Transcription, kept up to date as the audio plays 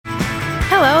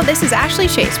Hello, this is Ashley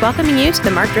Chase welcoming you to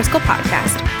the Mark Driscoll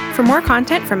Podcast. For more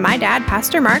content from my dad,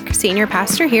 Pastor Mark, senior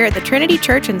pastor here at the Trinity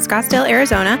Church in Scottsdale,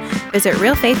 Arizona, visit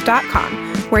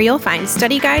realfaith.com, where you'll find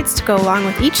study guides to go along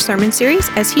with each sermon series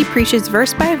as he preaches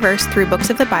verse by verse through books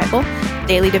of the Bible,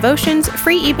 daily devotions,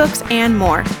 free ebooks, and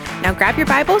more. Now grab your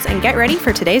Bibles and get ready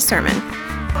for today's sermon.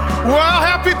 Well,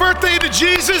 happy birthday to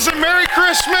Jesus and Merry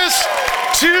Christmas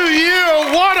to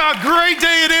you. What a great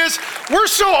day it is. We're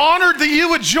so honored that you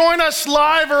would join us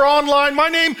live or online. My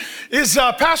name is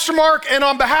Pastor Mark, and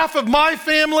on behalf of my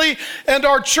family and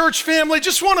our church family,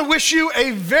 just want to wish you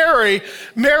a very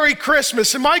Merry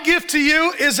Christmas. And my gift to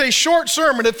you is a short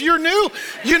sermon. If you're new,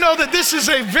 you know that this is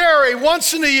a very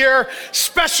once-in-a-year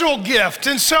special gift.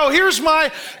 And so here's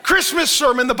my Christmas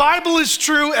sermon. The Bible is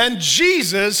true, and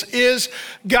Jesus is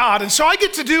God. And so I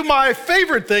get to do my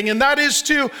favorite thing, and that is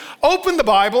to open the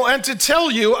Bible and to tell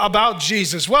you about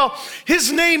Jesus. Well,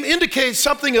 his name indicates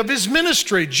something of his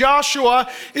ministry. Joshua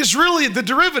is really the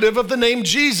derivative of the name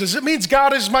Jesus. It means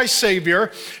God is my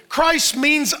Savior. Christ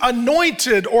means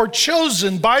anointed or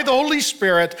chosen by the Holy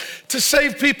Spirit to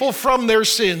save people from their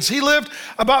sins. He lived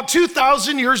about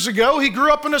 2,000 years ago. He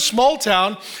grew up in a small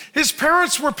town. His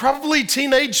parents were probably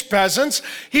teenage peasants.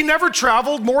 He never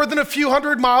traveled more than a few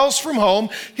hundred miles from home.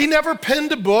 He never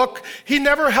penned a book. He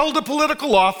never held a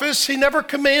political office. He never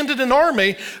commanded an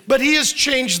army, but he has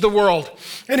changed the world.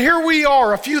 And here we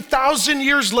are a few thousand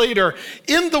years later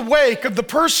in the wake of the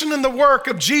person and the work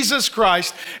of Jesus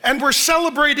Christ, and we're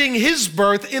celebrating his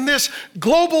birth in this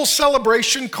global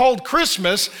celebration called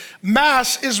Christmas.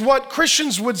 Mass is what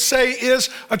Christians would say is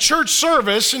a church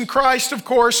service, and Christ, of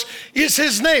course, is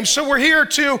his name. So we're here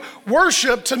to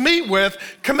worship, to meet with,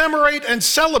 commemorate, and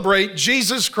celebrate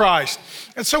Jesus Christ.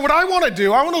 And so what I want to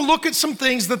do, I want to look at some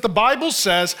things that the Bible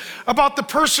says about the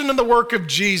person and the work of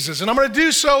Jesus. And I'm going to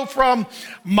do so from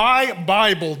my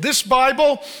Bible. This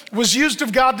Bible was used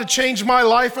of God to change my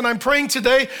life, and I'm praying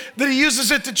today that he uses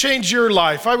it to change your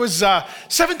life. I was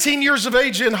 17 years of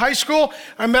age in high school.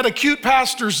 I met a cute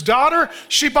pastor's daughter.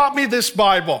 She bought me this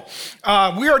Bible.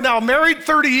 We are now married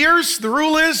 30 years. The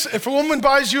rule is if a woman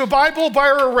buys you a Bible, buy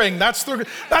her a ring. That's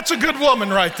a good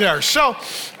woman right there. So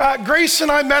Grace and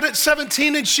I met at 17,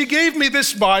 and she gave me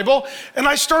this Bible, and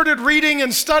I started reading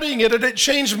and studying it, and it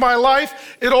changed my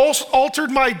life. It also altered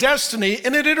my destiny,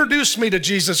 and it introduced me to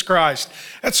Jesus Christ.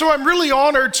 And so I'm really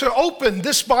honored to open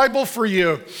this Bible for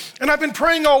you. And I've been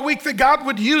praying all week that God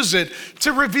would use it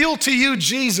to reveal to you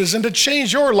Jesus and to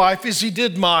change your life as he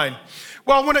did mine.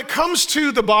 Well, when it comes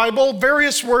to the Bible,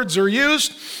 various words are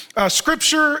used.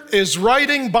 Scripture is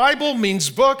writing, Bible means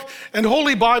book, and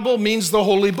Holy Bible means the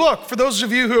Holy Book. For those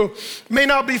of you who may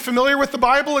not be familiar with the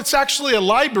Bible, it's actually a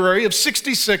library of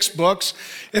 66 books.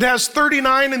 It has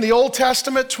 39 in the Old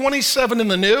Testament, 27 in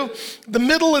the New. The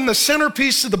middle and the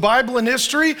centerpiece of the Bible in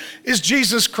history is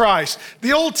Jesus Christ.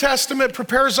 The Old Testament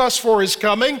prepares us for his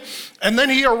coming, and then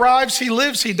he arrives, he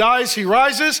lives, he dies, he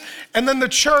rises, and then the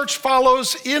church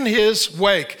follows in his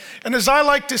wake. And as I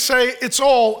like to say, it's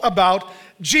all about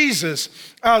Jesus.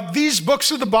 These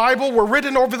books of the Bible were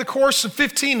written over the course of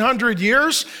 1,500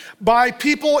 years by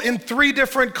people in 3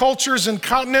 different cultures and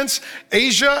continents: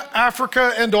 Asia,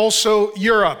 Africa, and also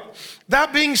Europe.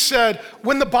 That being said,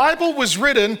 when the Bible was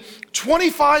written,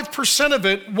 25% of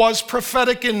it was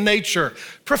prophetic in nature.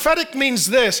 Prophetic means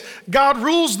this: God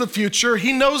rules the future,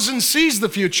 he knows and sees the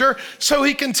future, so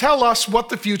he can tell us what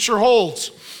the future holds.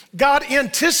 God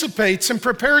anticipates and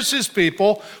prepares his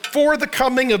people for the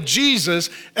coming of Jesus.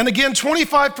 And again,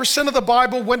 25% of the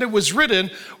Bible, when it was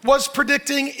written, was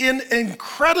predicting in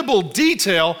incredible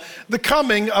detail the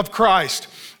coming of Christ.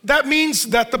 That means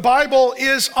that the Bible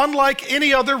is unlike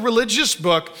any other religious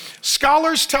book.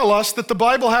 Scholars tell us that the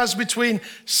Bible has between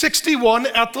 61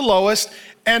 at the lowest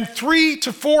and 300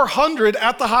 to 400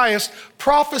 at the highest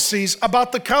prophecies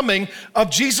about the coming of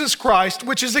Jesus Christ,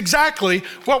 which is exactly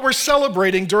what we're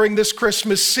celebrating during this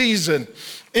Christmas season.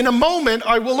 In a moment,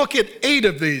 I will look at 8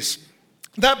 of these.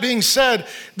 That being said,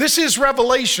 this is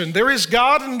Revelation. There is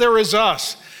God and there is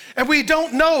us. And we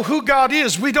don't know who God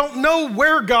is. We don't know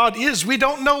where God is. We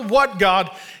don't know what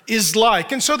God is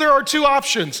like. And so there are 2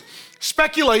 options.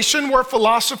 Speculation, where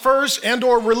philosophers and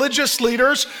or religious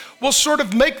leaders will sort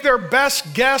of make their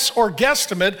best guess or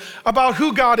guesstimate about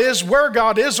who God is, where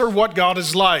God is, or what God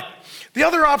is like. The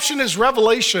other option is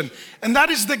revelation, and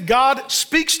that is that God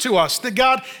speaks to us, that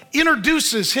God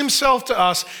introduces himself to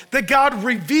us, that God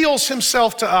reveals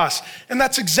himself to us. And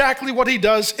that's exactly what he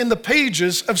does in the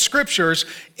pages of scriptures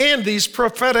and these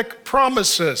prophetic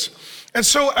promises. And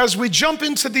so as we jump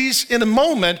into these in a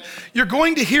moment, you're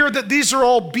going to hear that these are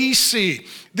all BC.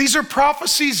 These are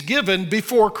prophecies given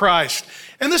before Christ.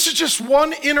 And this is just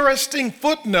one interesting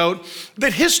footnote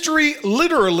that history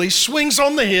literally swings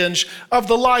on the hinge of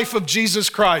the life of Jesus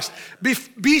Christ.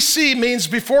 BC means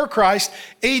before Christ.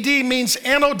 AD means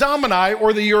Anno Domini,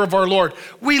 or the year of our Lord.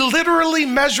 We literally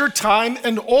measure time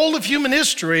and all of human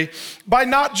history by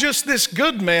not just this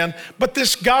good man, but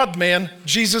this God man,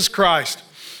 Jesus Christ.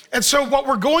 And so what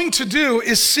we're going to do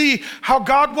is see how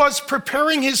God was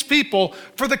preparing his people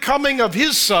for the coming of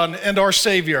his Son and our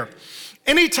Savior.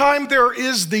 Anytime there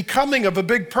is the coming of a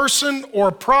big person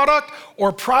or product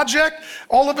or project,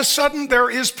 all of a sudden there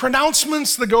is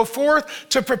pronouncements that go forth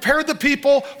to prepare the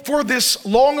people for this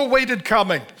long-awaited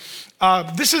coming.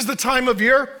 This is the time of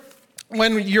year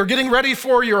when you're getting ready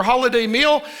for your holiday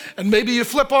meal, and maybe you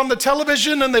flip on the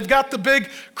television and they've got the big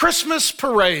Christmas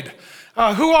parade.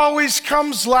 Who always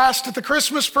comes last at the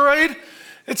Christmas parade?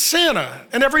 It's Santa,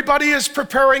 and everybody is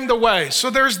preparing the way. So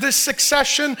there's this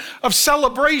succession of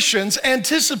celebrations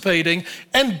anticipating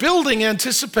and building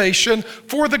anticipation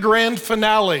for the grand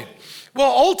finale.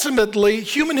 Well, ultimately,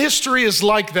 human history is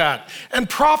like that. And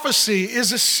prophecy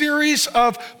is a series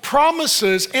of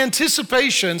promises,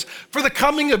 anticipations for the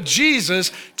coming of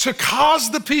Jesus to cause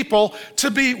the people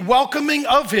to be welcoming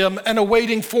of him and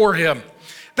awaiting for him.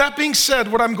 That being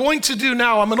said, what I'm going to do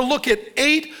now, I'm going to look at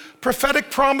 8 prophetic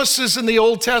promises in the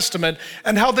Old Testament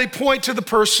and how they point to the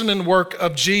person and work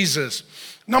of Jesus.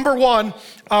 Number 1,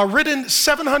 written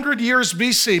 700 years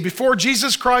BC, before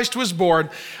Jesus Christ was born,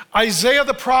 Isaiah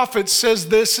the prophet says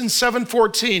this in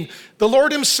 7:14, "The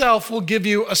Lord himself will give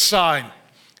you a sign.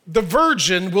 The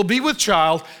virgin will be with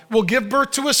child, will give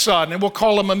birth to a son, and will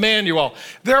call him Emmanuel."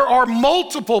 There are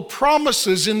multiple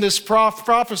promises in this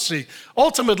prophecy.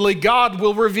 Ultimately, God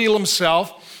will reveal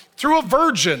himself through a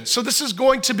virgin. So this is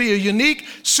going to be a unique,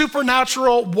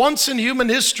 supernatural, once in human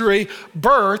history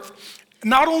birth.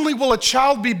 Not only will a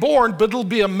child be born, but it'll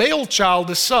be a male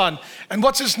child, a son. And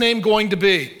what's his name going to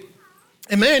be?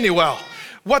 Emmanuel.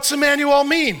 What's Emmanuel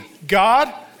mean?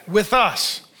 God with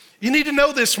us. You need to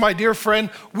know this, my dear friend.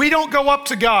 We don't go up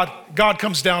to God. God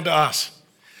comes down to us.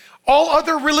 All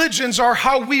other religions are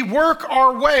how we work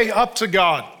our way up to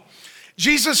God.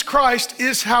 Jesus Christ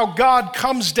is how God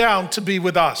comes down to be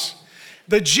with us.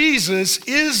 That Jesus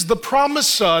is the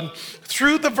promised Son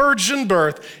through the virgin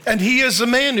birth, and he is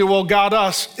Emmanuel, God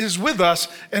is with us,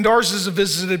 and ours is a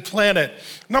visited planet.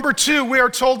 Number 2, we are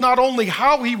told not only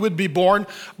how he would be born,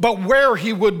 but where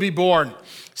he would be born.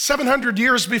 700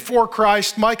 years before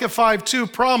Christ, Micah 5:2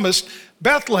 promised,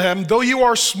 "Bethlehem, though you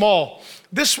are small."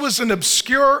 This was an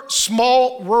obscure,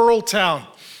 small, rural town.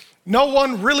 No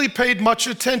one really paid much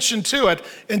attention to it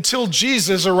until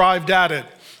Jesus arrived at it.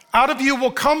 "Out of you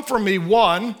will come for me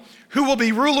one who will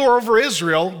be ruler over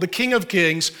Israel, the King of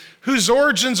Kings, whose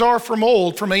origins are from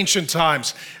old, from ancient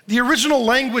times." The original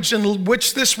language in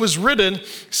which this was written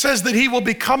says that he will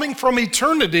be coming from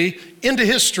eternity into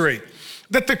history,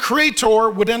 that the Creator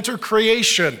would enter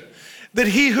creation, that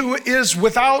he who is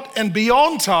without and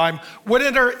beyond time would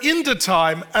enter into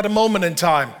time at a moment in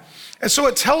time. And so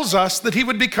it tells us that he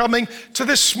would be coming to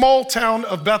this small town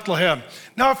of Bethlehem.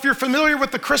 Now, if you're familiar with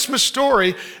the Christmas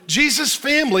story, Jesus'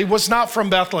 family was not from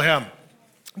Bethlehem.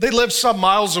 They lived some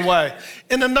miles away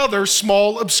in another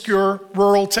small, obscure,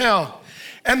 rural town.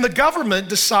 And the government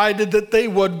decided that they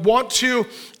would want to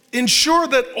ensure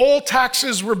that all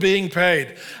taxes were being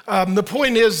paid. The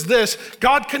point is this: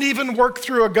 God can even work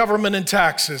through a government in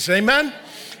taxes. Amen?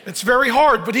 It's very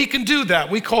hard, but he can do that.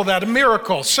 We call that a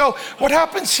miracle. So what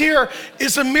happens here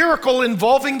is a miracle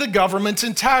involving the government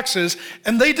and taxes,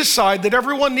 and they decide that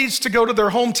everyone needs to go to their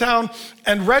hometown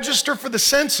and register for the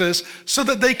census so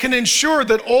that they can ensure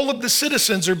that all of the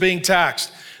citizens are being taxed.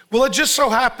 Well, it just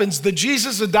so happens that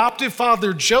Jesus' adoptive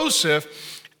father, Joseph,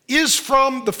 is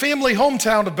from the family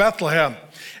hometown of Bethlehem.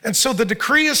 And so the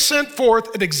decree is sent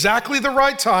forth at exactly the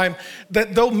right time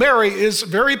that though Mary is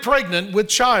very pregnant with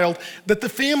child, that the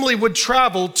family would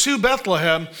travel to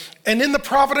Bethlehem. And in the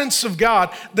providence of God,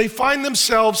 they find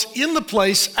themselves in the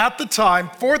place at the time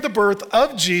for the birth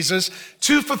of Jesus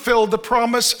to fulfill the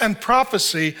promise and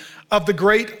prophecy of the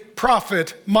great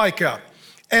prophet Micah.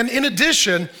 And in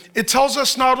addition, it tells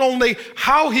us not only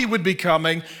how he would be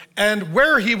coming and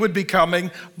where he would be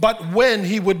coming, but when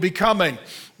he would be coming.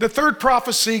 The third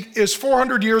prophecy is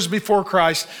 400 years before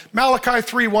Christ. Malachi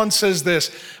 3:1 says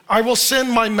this: "I will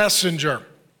send my messenger."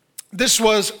 This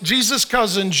was Jesus'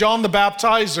 cousin, John the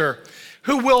Baptizer,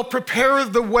 who will prepare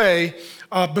the way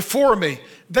before me.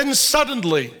 Then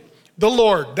suddenly, the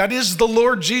Lord, that is the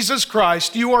Lord Jesus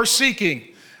Christ, you are seeking,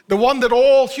 the one that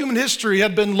all human history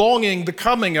had been longing the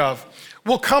coming of,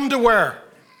 will come to where?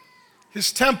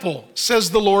 His temple, says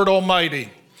the Lord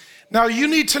Almighty. Now, you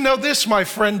need to know this, my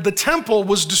friend. The temple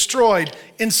was destroyed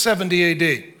in 70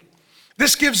 AD.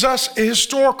 This gives us a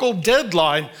historical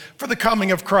deadline for the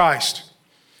coming of Christ.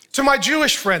 To my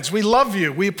Jewish friends, we love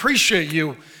you, we appreciate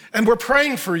you, and we're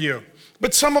praying for you.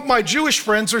 But some of my Jewish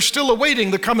friends are still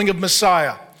awaiting the coming of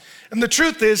Messiah. And the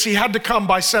truth is, he had to come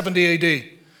by 70 AD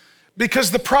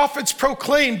because the prophets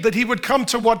proclaimed that he would come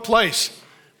to what place?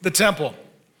 The temple.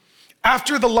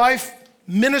 After the life,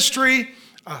 ministry,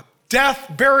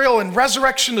 death, burial, and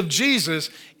resurrection of Jesus,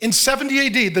 in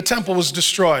 70 AD, the temple was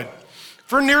destroyed.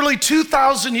 For nearly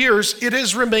 2,000 years, it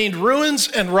has remained ruins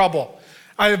and rubble.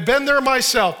 I have been there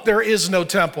myself. There is no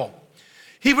temple.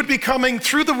 He would be coming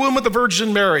through the womb of the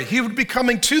Virgin Mary. He would be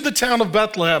coming to the town of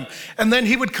Bethlehem. And then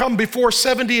he would come before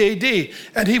 70 AD,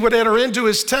 and he would enter into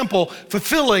his temple,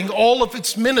 fulfilling all of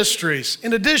its ministries.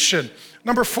 In addition,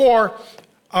 number 4,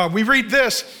 we read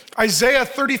this. Isaiah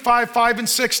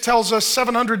 35:5-6 tells us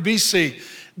 700 BC.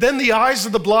 Then the eyes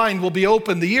of the blind will be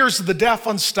opened, the ears of the deaf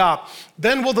unstopped.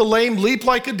 Then will the lame leap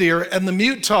like a deer, and the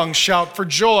mute tongue shout for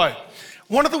joy.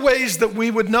 One of the ways that we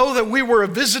would know that we were a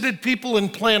visited people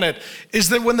and planet is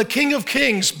that when the King of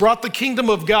Kings brought the kingdom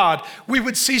of God, we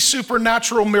would see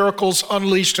supernatural miracles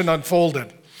unleashed and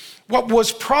unfolded. What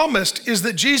was promised is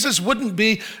that Jesus wouldn't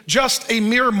be just a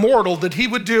mere mortal, that he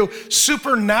would do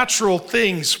supernatural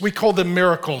things. We call them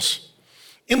miracles.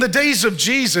 In the days of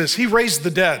Jesus, he raised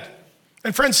the dead.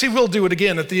 And friends, he will do it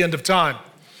again at the end of time.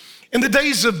 In the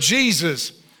days of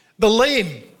Jesus, the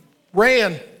lame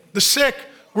ran, the sick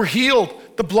were healed,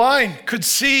 the blind could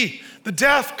see, the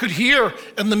deaf could hear,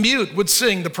 and the mute would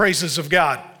sing the praises of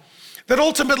God. That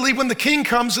ultimately when the King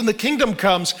comes and the kingdom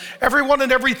comes, everyone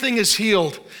and everything is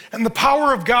healed, and the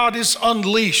power of God is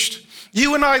unleashed.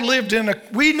 You and I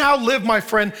we now live, my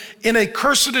friend, in a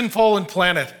cursed and fallen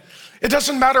planet. It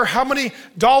doesn't matter how many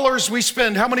dollars we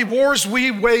spend, how many wars we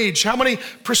wage, how many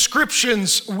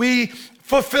prescriptions we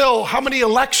fulfill, how many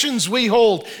elections we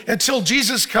hold. Until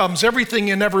Jesus comes,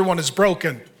 everything and everyone is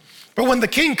broken. But when the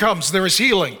King comes, there is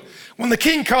healing. When the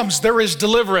King comes, there is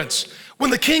deliverance.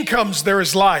 When the King comes, there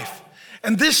is life.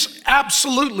 And this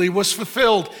absolutely was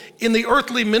fulfilled in the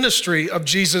earthly ministry of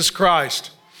Jesus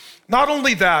Christ. Not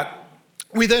only that,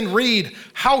 we then read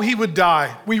how he would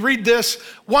die. We read this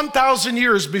 1,000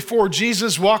 years before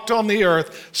Jesus walked on the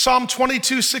earth. Psalm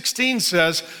 22:16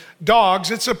 says, dogs,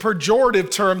 it's a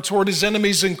pejorative term toward his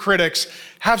enemies and critics,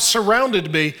 have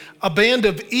surrounded me. A band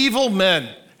of evil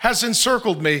men has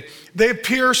encircled me. They have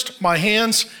pierced my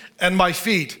hands and my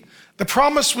feet. The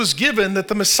promise was given that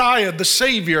the Messiah, the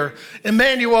Savior,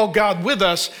 Emmanuel, God with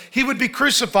us, he would be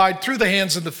crucified through the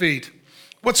hands and the feet.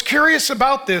 What's curious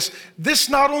about this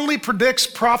not only predicts,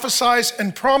 prophesies,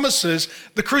 and promises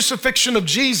the crucifixion of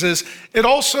Jesus, it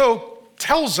also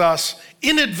tells us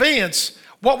in advance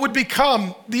what would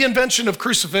become the invention of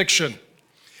crucifixion.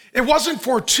 It wasn't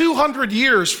for 200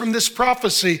 years from this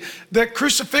prophecy that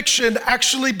crucifixion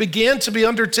actually began to be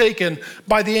undertaken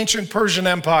by the ancient Persian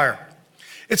Empire.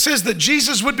 It says that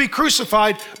Jesus would be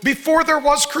crucified before there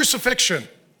was crucifixion.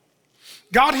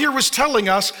 God here was telling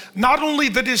us not only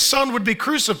that his son would be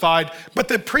crucified, but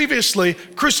that previously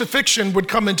crucifixion would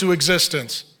come into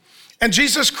existence. And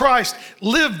Jesus Christ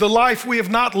lived the life we have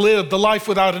not lived, the life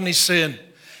without any sin.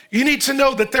 You need to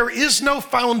know that there is no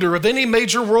founder of any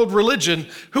major world religion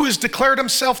who has declared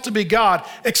himself to be God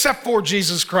except for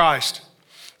Jesus Christ.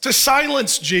 To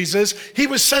silence Jesus, he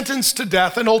was sentenced to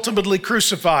death and ultimately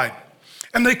crucified.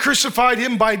 And they crucified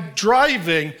him by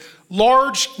driving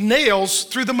large nails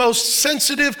through the most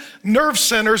sensitive nerve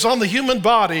centers on the human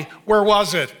body. Where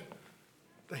was it?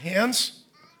 The hands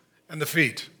and the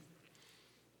feet.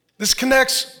 This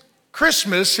connects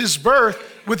Christmas, his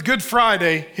birth, with Good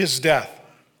Friday, his death.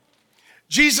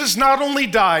 Jesus not only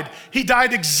died, he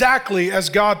died exactly as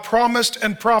God promised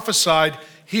and prophesied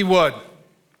he would.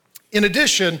 In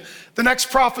addition, the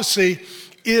next prophecy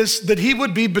is that he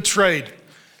would be betrayed.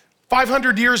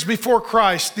 500 years before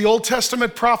Christ, the Old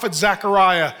Testament prophet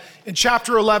Zechariah in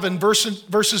chapter 11,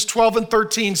 verses 12 and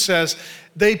 13 says,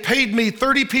 they paid me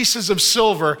 30 pieces of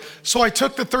silver, so I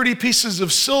took the 30 pieces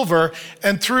of silver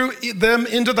and threw them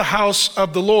into the house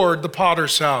of the Lord, the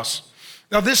potter's house.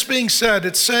 Now, this being said,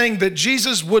 it's saying that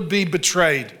Jesus would be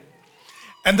betrayed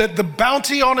and that the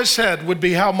bounty on his head would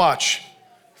be how much?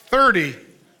 30,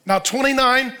 not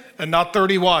 29 and not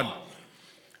 31.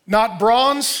 Not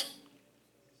bronze,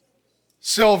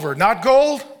 silver. Not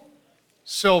gold,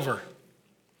 silver.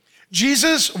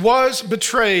 Jesus was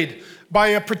betrayed by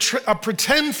a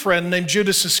pretend friend named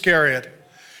Judas Iscariot.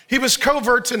 He was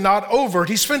covert and not overt.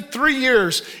 He spent 3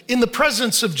 years in the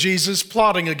presence of Jesus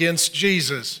plotting against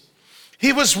Jesus.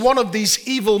 He was one of these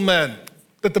evil men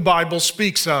that the Bible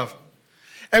speaks of.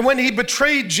 And when he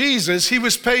betrayed Jesus, he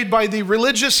was paid by the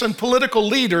religious and political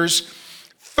leaders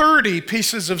 30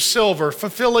 pieces of silver,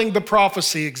 fulfilling the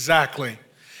prophecy exactly.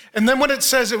 And then when it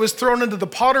says it was thrown into the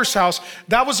potter's house,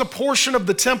 that was a portion of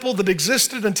the temple that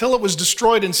existed until it was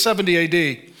destroyed in 70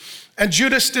 AD. And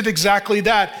Judas did exactly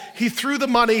that. He threw the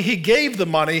money, he gave the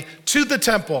money to the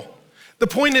temple. The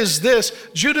point is this: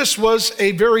 Judas was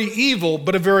a very evil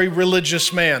but a very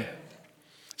religious man.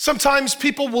 Sometimes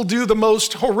people will do the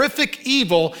most horrific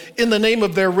evil in the name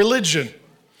of their religion.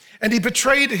 And he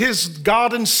betrayed his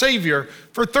God and Savior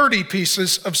for 30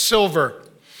 pieces of silver.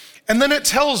 And then it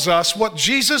tells us what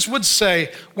Jesus would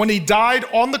say when he died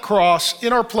on the cross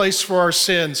in our place for our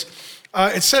sins.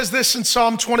 It says this in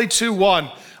Psalm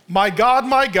 22:1, my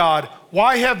God,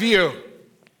 why have you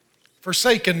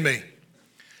forsaken me?"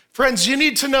 Friends, you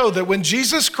need to know that when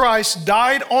Jesus Christ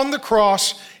died on the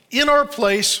cross in our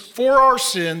place for our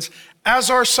sins as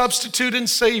our substitute and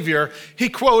Savior, he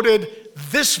quoted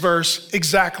this verse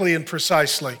exactly and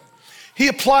precisely. He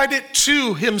applied it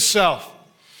to himself.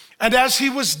 And as he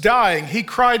was dying, he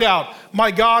cried out,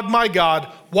 my God,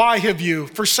 why have you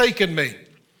forsaken me?"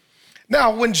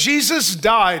 Now, when Jesus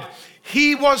died,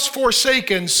 he was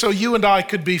forsaken so you and I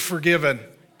could be forgiven.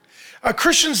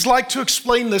 Christians like to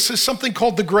explain this as something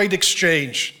called the Great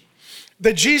Exchange.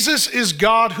 That Jesus is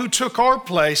God who took our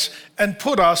place and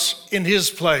put us in his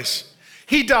place.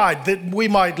 He died that we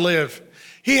might live.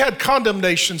 He had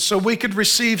condemnation so we could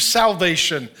receive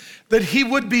salvation. That he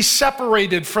would be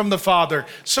separated from the Father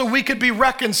so we could be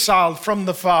reconciled from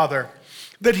the Father.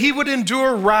 That he would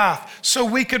endure wrath so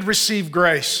we could receive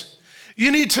grace.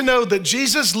 You need to know that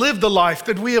Jesus lived the life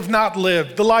that we have not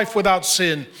lived, the life without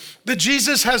sin. That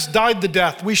Jesus has died the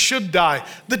death we should die,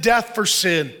 the death for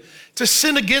sin. To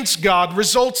sin against God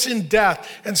results in death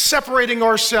and separating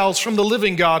ourselves from the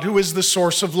living God who is the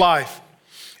source of life.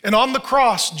 And on the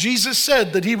cross, Jesus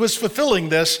said that he was fulfilling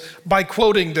this by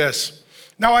quoting this.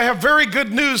 Now, I have very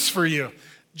good news for you.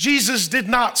 Jesus did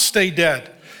not stay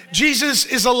dead. Jesus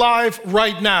is alive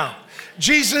right now.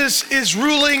 Jesus is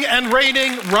ruling and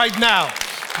reigning right now.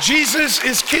 Jesus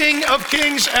is King of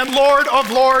kings and Lord of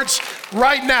lords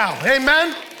right now.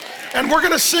 Amen? And we're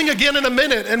going to sing again in a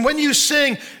minute. And when you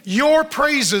sing, your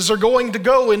praises are going to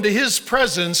go into his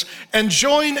presence and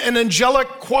join an angelic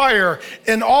choir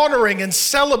in honoring and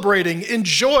celebrating,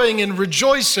 enjoying and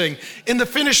rejoicing in the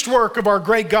finished work of our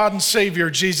great God and Savior,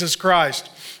 Jesus Christ.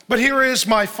 But here is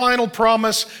my final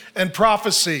promise and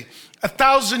prophecy.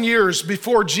 1,000 years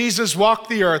before Jesus walked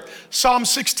the earth, Psalm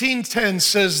 16:10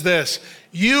 says this,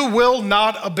 you will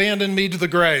not abandon me to the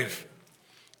grave.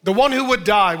 The one who would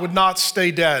die would not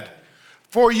stay dead.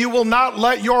 For you will not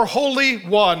let your Holy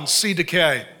One see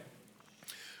decay.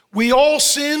 We all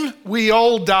sin, we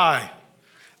all die.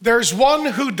 There's one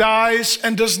who dies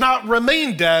and does not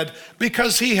remain dead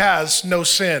because he has no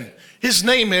sin. His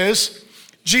name is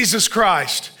Jesus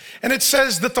Christ. And it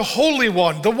says that the Holy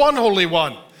One, the one Holy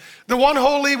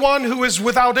One who is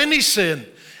without any sin,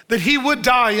 that he would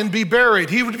die and be buried.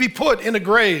 He would be put in a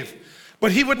grave,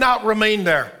 but he would not remain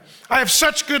there. I have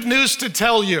such good news to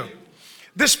tell you.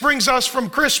 This brings us from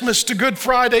Christmas to Good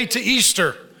Friday to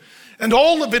Easter. And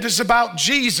all of it is about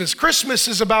Jesus. Christmas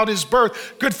is about his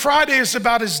birth. Good Friday is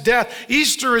about his death.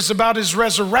 Easter is about his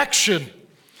resurrection.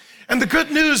 And the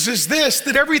good news is this,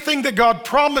 that everything that God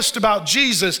promised about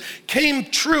Jesus came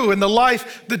true in the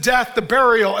life, the death, the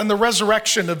burial, and the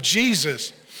resurrection of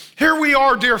Jesus. Here we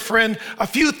are, dear friend, a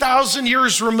few thousand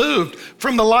years removed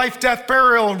from the life, death,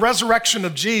 burial, and resurrection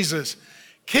of Jesus.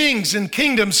 Kings and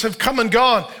kingdoms have come and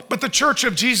gone, but the Church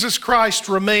of Jesus Christ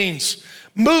remains.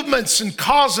 Movements and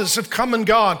causes have come and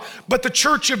gone, but the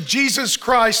Church of Jesus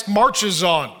Christ marches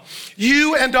on.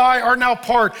 You and I are now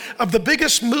part of the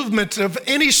biggest movement of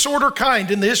any sort or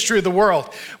kind in the history of the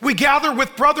world. We gather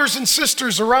with brothers and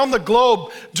sisters around the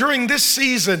globe during this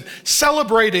season,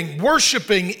 celebrating,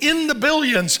 worshiping in the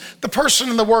billions the person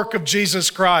and the work of Jesus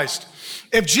Christ.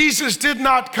 If Jesus did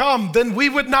not come, then we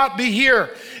would not be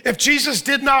here. If Jesus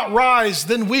did not rise,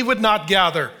 then we would not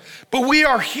gather. But we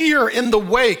are here in the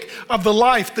wake of the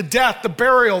life, the death, the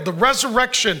burial, the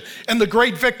resurrection, and the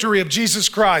great victory of Jesus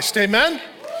Christ. Amen?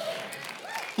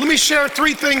 Let me share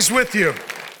 3 things with you.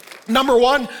 Number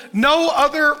 1, no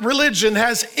other religion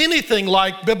has anything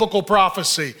like biblical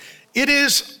prophecy. It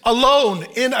is alone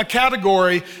in a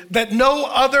category that no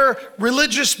other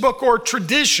religious book or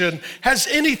tradition has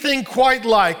anything quite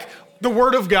like the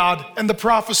Word of God and the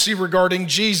prophecy regarding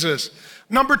Jesus.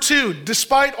 Number 2,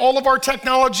 despite all of our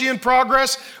technology and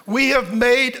progress, we have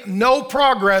made no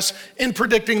progress in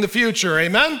predicting the future.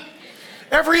 Amen?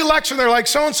 Every election, they're like,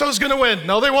 so-and-so's going to win.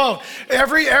 No, they won't.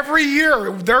 Every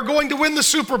year, they're going to win the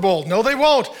Super Bowl. No, they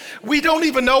won't. We don't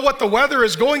even know what the weather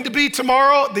is going to be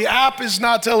tomorrow. The app is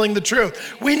not telling the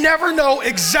truth. We never know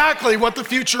exactly what the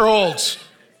future holds.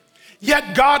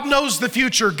 Yet God knows the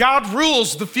future. God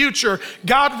rules the future.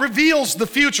 God reveals the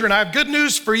future. And I have good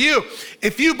news for you.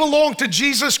 If you belong to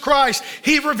Jesus Christ,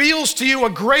 He reveals to you a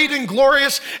great and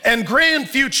glorious and grand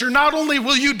future. Not only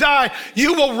will you die,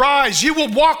 you will rise. You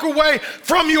will walk away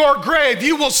from your grave.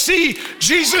 You will see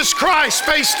Jesus Christ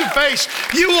face to face.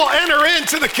 You will enter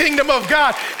into the kingdom of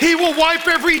God. He will wipe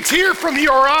every tear from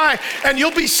your eye, and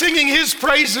you'll be singing His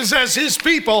praises as His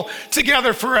people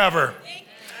together forever.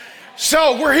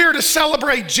 So we're here to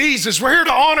celebrate Jesus. We're here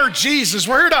to honor Jesus.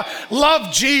 We're here to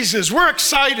love Jesus. We're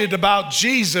excited about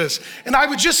Jesus. And I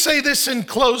would just say this in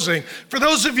closing, for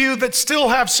those of you that still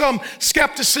have some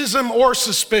skepticism or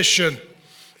suspicion,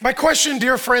 my question,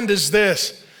 dear friend, is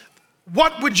this: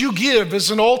 what would you give as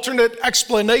an alternate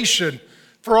explanation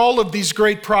for all of these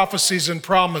great prophecies and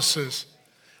promises?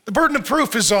 The burden of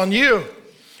proof is on you.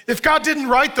 If God didn't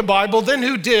write the Bible, then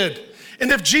who did? And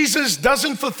if Jesus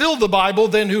doesn't fulfill the Bible,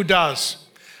 then who does?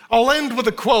 I'll end with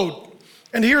a quote,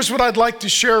 and here's what I'd like to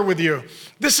share with you.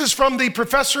 This is from the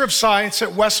professor of science at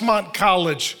Westmont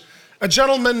College, a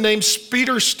gentleman named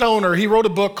Peter Stoner. He wrote a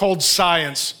book called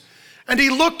Science, and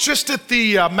he looked just at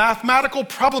the mathematical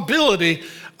probability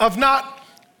of not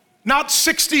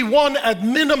 61 at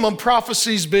minimum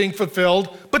prophecies being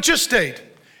fulfilled, but just 8.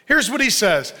 Here's what he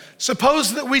says.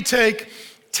 Suppose that we take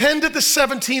 10 to the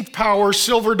 17th power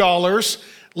silver dollars,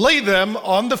 lay them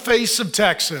on the face of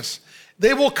Texas.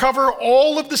 They will cover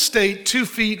all of the state 2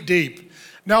 feet deep.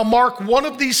 Now mark one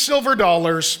of these silver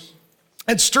dollars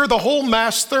and stir the whole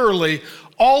mass thoroughly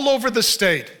all over the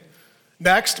state.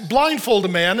 Next, blindfold a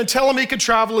man and tell him he can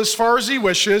travel as far as he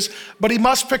wishes, but he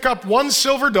must pick up one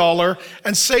silver dollar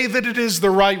and say that it is the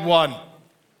right one.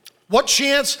 What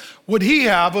chance would he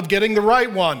have of getting the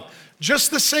right one?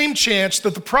 Just the same chance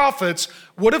that the prophets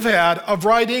would have had of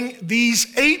writing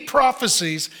these 8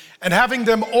 prophecies and having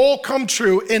them all come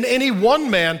true in any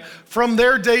one man from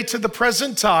their day to the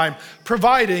present time,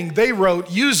 providing they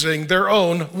wrote using their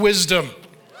own wisdom.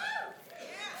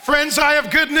 Friends, I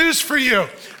have good news for you.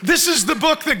 This is the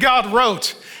book that God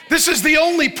wrote. This is the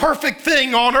only perfect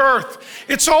thing on earth.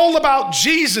 It's all about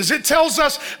Jesus. It tells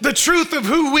us the truth of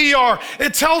who we are.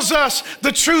 It tells us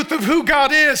the truth of who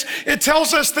God is. It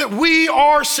tells us that we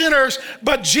are sinners,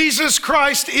 but Jesus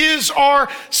Christ is our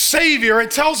Savior.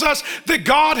 It tells us that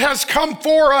God has come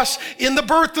for us in the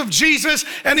birth of Jesus,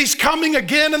 and He's coming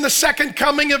again in the second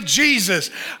coming of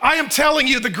Jesus. I am telling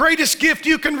you, the greatest gift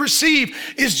you can receive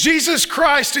is Jesus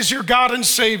Christ as your God and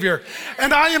Savior.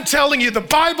 And I am telling you, the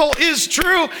Bible is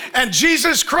true, and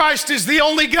Jesus Christ is the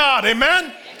only God.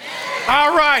 Amen?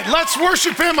 All right, let's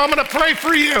worship Him. I'm going to pray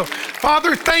for you.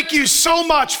 Father, thank you so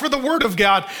much for the Word of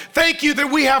God. Thank you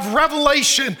that we have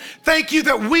revelation. Thank you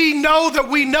that we know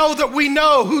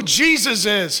who Jesus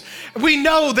is. We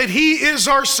know that He is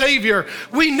our Savior.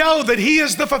 We know that He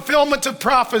is the fulfillment of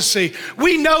prophecy.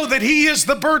 We know that He is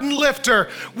the burden lifter.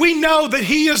 We know that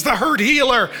He is the hurt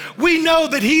healer. We know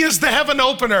that He is the heaven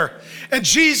opener. And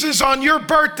Jesus, on your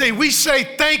birthday, we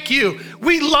say thank you.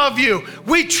 We love you.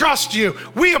 We trust you.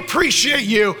 We appreciate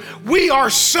you. We are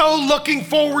so looking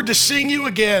forward to seeing you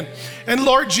again. And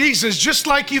Lord Jesus, just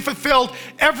like you fulfilled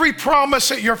every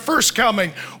promise at your first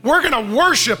coming, we're going to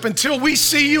worship until we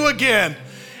see you again.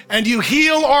 And you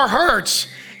heal our hurts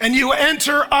and you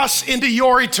enter us into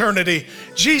your eternity.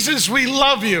 Jesus, we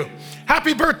love you.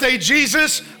 Happy birthday,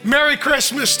 Jesus. Merry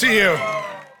Christmas to you.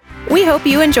 We hope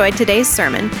you enjoyed today's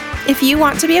sermon. If you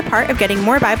want to be a part of getting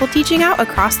more Bible teaching out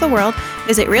across the world,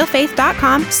 visit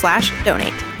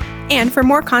realfaith.com/donate. And for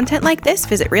more content like this,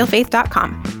 visit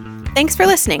realfaith.com. Thanks for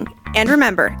listening. And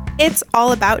remember, it's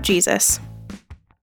all about Jesus.